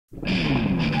Welcome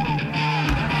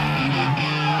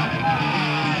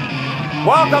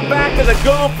back to the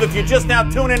Goof. If you're just now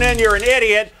tuning in, you're an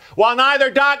idiot. While neither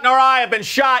Doc nor I have been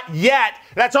shot yet,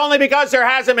 that's only because there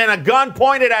hasn't been a gun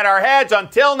pointed at our heads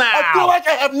until now. I feel like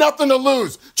I have nothing to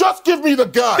lose. Just give me the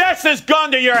gun. This is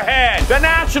gun to your head. The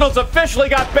Nationals officially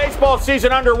got baseball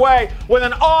season underway with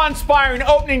an awe-inspiring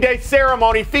opening day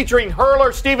ceremony featuring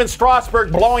hurler Steven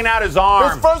Strasburg blowing out his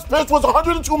arm. His first pitch was a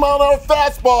 102-mile-an-hour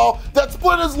fastball that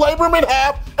split his labrum in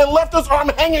half and left his arm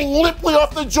hanging limply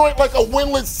off the joint like a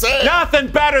windlass sail. Nothing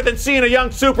better than seeing a young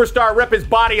superstar rip his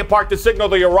body apart to signal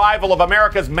the arrival of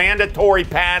America's mandatory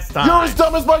pastime. You're as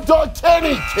dumb as my dog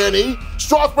Kenny, Kenny.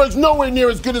 Strasburg's nowhere near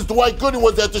as good as Dwight Gooden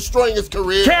was at destroying his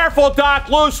career. Careful, Doc.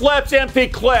 Loose lips, empty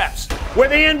clips. With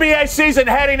the NBA season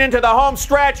heading into the home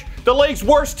stretch, the league's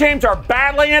worst teams are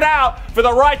battling it out for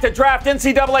the right to draft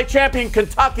NCAA champion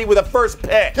Kentucky with a first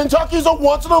pick. Kentucky's a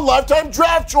once-in-a-lifetime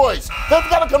draft choice. They've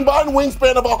got a combined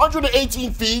wingspan of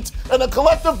 118 feet and a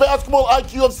collective basketball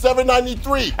IQ of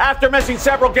 793. After missing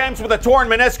several games with a torn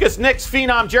meniscus, Knicks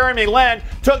phenom Jeremy Lin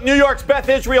took New York's Beth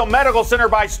Israel Medical Center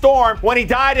by storm when he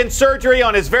died in surgery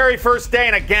on his very first day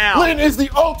in a gown. Lin is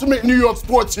the ultimate New York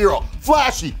sports hero.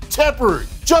 Flashy, temporary,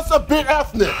 just a bit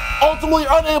ethnic, ultimately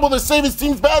unable to save his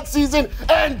team's bad season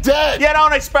and dead. You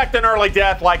don't expect an early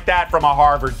death like that from a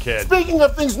Harvard kid. Speaking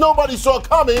of things nobody saw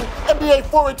coming, NBA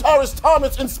forward Tyrus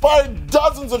Thomas inspired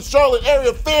dozens of Charlotte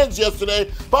area fans yesterday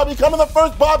by becoming the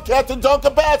first Bobcat to dunk a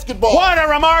basketball. What a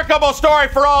remarkable story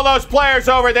for all those players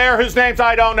over there whose names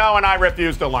I don't know and I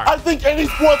refuse to learn. I think any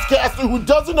sportscaster who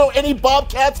doesn't know any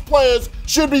Bobcats players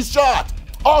should be shot.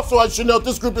 Also, I should note,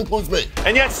 this group includes me.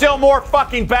 And yet still more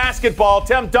fucking basketball.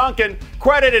 Tim Duncan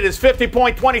credited his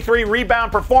 50-point,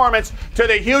 23-rebound performance to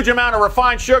the huge amount of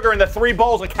refined sugar in the 3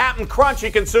 bowls of Captain Crunch he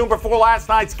consumed before last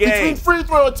night's game. Between free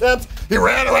throw attempts, he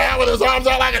ran around with his arms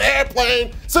out like an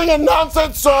airplane, singing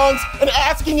nonsense songs and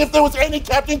asking if there was any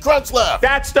Captain Crunch left.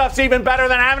 That stuff's even better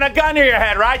than having a gun to your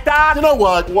head, right, Doc? You know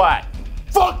what? What?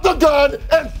 Fuck the gun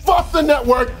and fuck the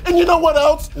network. And you know what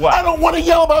else? What? I don't want to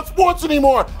yell about sports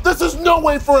anymore. This is no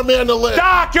way for a man to live.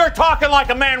 Doc, you're talking like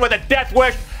a man with a death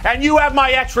wish, and you have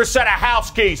my extra set of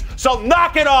house keys, so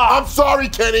knock it off. I'm sorry,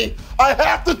 Kenny. I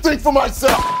have to think for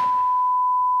myself.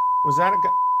 Was that a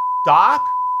gun? Doc?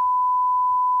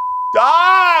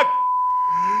 Doc!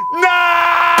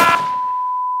 No!